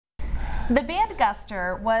The band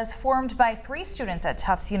Guster was formed by 3 students at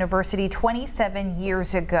Tufts University 27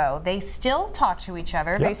 years ago. They still talk to each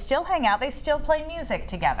other, They still hang out, they still play music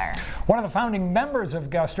together. One of the founding members of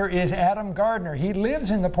Guster is Adam Gardner. He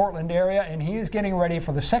lives in the Portland area and he is getting ready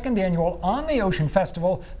for the 2nd annual On the Ocean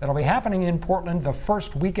Festival that'll be happening in Portland the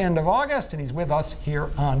first weekend of August, and he's with us here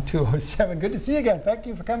on 207. Good to see you again. Thank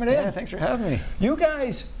you for coming in. Yeah, thanks for having me. You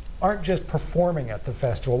guys aren't just performing at the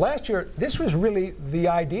festival. Last year, this was really the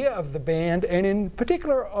idea of the band, and in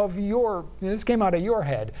particular of this came out of your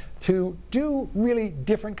head, to do really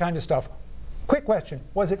different kind of stuff. Quick question,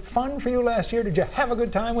 was it fun for you last year? Did you have a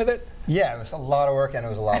good time with it? Yeah, it was a lot of work and it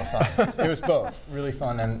was a lot of fun. It was both, really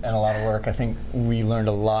fun and a lot of work. I think we learned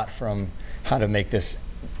a lot from how to make this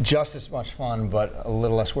just as much fun, but a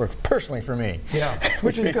little less work, personally for me. Yeah,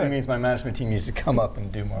 which basically means my management team needs to come up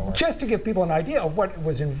and do more work. Just to give people an idea of what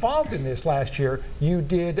was involved in this last year, you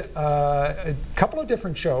did a couple of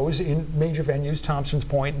different shows in major venues, Thompson's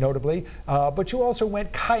Point notably, but you also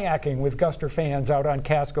went kayaking with Guster fans out on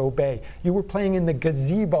Casco Bay. You were playing in the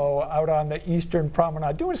gazebo out on the Eastern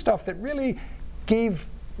Promenade, doing stuff that really gave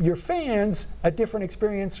your fans a different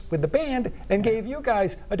experience with the band and gave you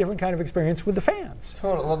guys a different kind of experience with the fans.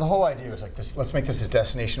 Totally. Well, the whole idea was like this, let's make this a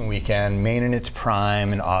destination weekend, Maine in its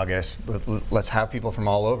prime in August. Let's have people from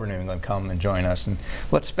all over New England come and join us, and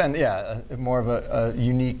let's spend, more of a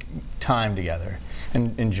unique time together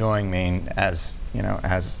and enjoying Maine as,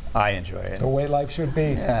 as I enjoy it. The way life should be.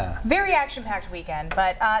 Yeah. Very action-packed weekend,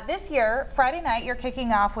 but this year, Friday night, you're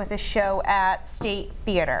kicking off with a show at State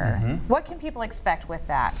Theater. What can people expect with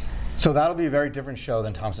that? So that'll be a very different show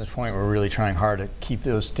than Thompson's Point. We're really trying hard to keep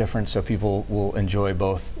those different so people will enjoy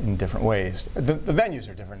both in different ways. The venues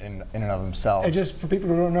are different in and of themselves. And just for people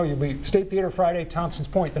who don't know, you'll be State Theater Friday, Thompson's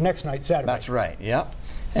Point the next night, Saturday. That's right, yep.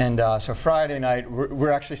 And so Friday night,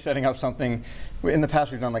 we're actually setting up something. In the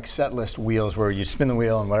past, we've done like set list wheels where you spin the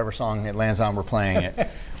wheel and whatever song it lands on, we're playing it.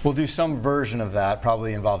 We'll do some version of that,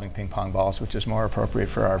 probably involving ping pong balls, which is more appropriate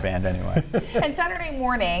for our band anyway. And Saturday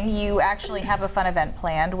morning, you actually have a fun event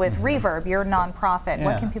planned with Reverb, your nonprofit. Yeah.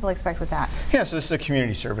 What can people expect with that? Yeah, so this is a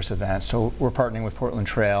community service event. So we're partnering with Portland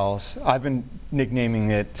Trails. I've been nicknaming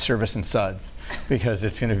it Service and Suds because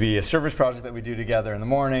it's going to be a service project that we do together in the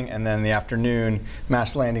morning, and then in the afternoon,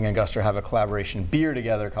 Mass Landing and Guster have a collaboration beer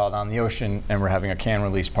together called On the Ocean, and we're having a can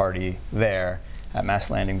release party there at Mass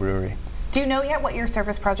Landing Brewery. Do you know yet what your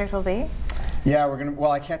service project will be? Yeah,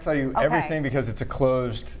 well, I can't tell you everything because it's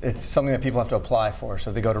it's something that people have to apply for.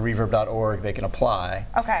 So if they go to reverb.org, they can apply.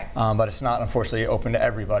 Okay. But it's not, unfortunately, open to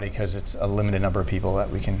everybody because it's a limited number of people that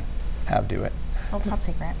we can have do it. Well, top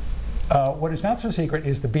secret. What is not so secret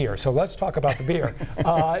is the beer. So let's talk about the beer.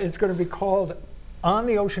 It's going to be called On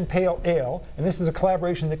the Ocean Pale Ale, and this is a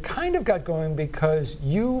collaboration that kind of got going because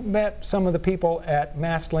you met some of the people at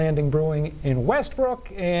Mass Landing Brewing in Westbrook,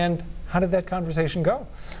 and how did that conversation go?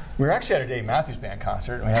 We were actually at a Dave Matthews Band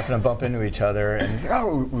concert, and we happened to bump into each other, and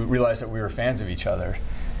we realized that we were fans of each other.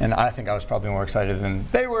 And I think I was probably more excited than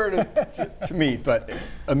they were to meet, but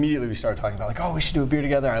immediately we started talking about like, oh, we should do a beer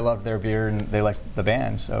together. I loved their beer, and they liked the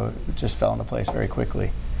band, so it just fell into place very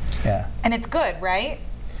quickly. Yeah. And it's good, right?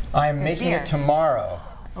 I'm making it tomorrow.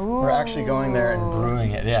 Ooh. We're actually going there and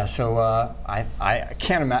brewing it. Yeah, so I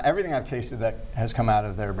can't imagine, everything I've tasted that has come out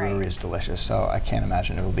of their brewery is delicious, so I can't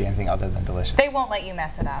imagine it will be anything other than delicious. They won't let you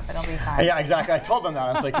mess it up. It'll be fine. Yeah, exactly. I told them that.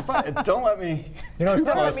 I was like, don't let me don't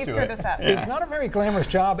let me screw this up. It's not a very glamorous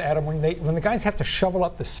job, Adam, when the guys have to shovel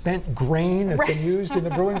up the spent grain that's been used in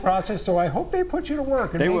the brewing process, so I hope they put you to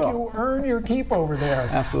work and make you earn your keep over there.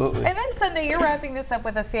 Absolutely. And then Sunday, you're wrapping this up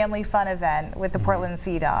with a family fun event with the Portland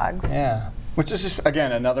Sea Dogs. Yeah. Which is just,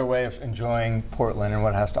 again, another way of enjoying Portland and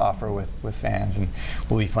what it has to offer with fans. And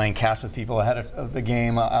we'll be playing catch with people ahead of the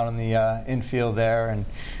game out on the infield there. And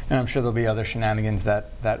I'm sure there'll be other shenanigans that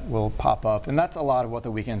will pop up. And that's a lot of what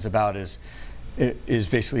the weekend's about is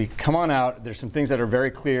basically come on out. There's some things that are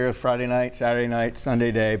very clear, Friday night, Saturday night,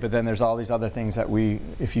 Sunday day. But then there's all these other things that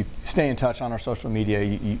if you stay in touch on our social media,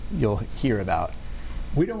 you'll hear about.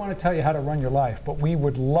 We don't want to tell you how to run your life, but we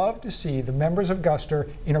would love to see the members of Guster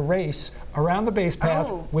in a race around the base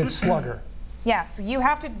path with Slugger. Yes, you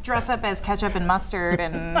have to dress up as ketchup and mustard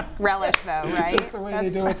and relish, though, right? Just the way they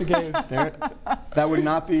do at the games. That would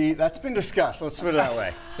not be, that's been discussed, let's put it that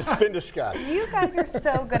way. It's been discussed. You guys are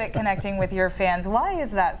so good at connecting with your fans. Why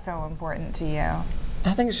is that so important to you?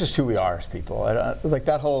 I think it's just who we are as people. Like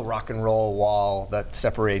that whole rock and roll wall that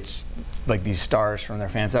separates like these stars from their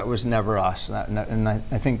fans, that was never us. And I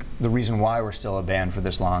think the reason why we're still a band for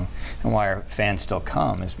this long and why our fans still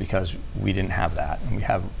come is because we didn't have that, and we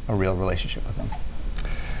have a real relationship with them.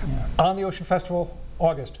 Yeah. On the Ocean Festival,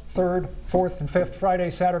 August 3rd, 4th, and 5th, Friday,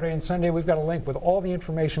 Saturday, and Sunday. We've got a link with all the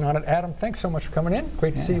information on it. Adam, thanks so much for coming in.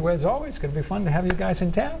 Great to see you as always. It's going to be fun to have you guys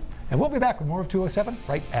in town. And we'll be back with more of 207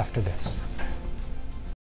 right after this.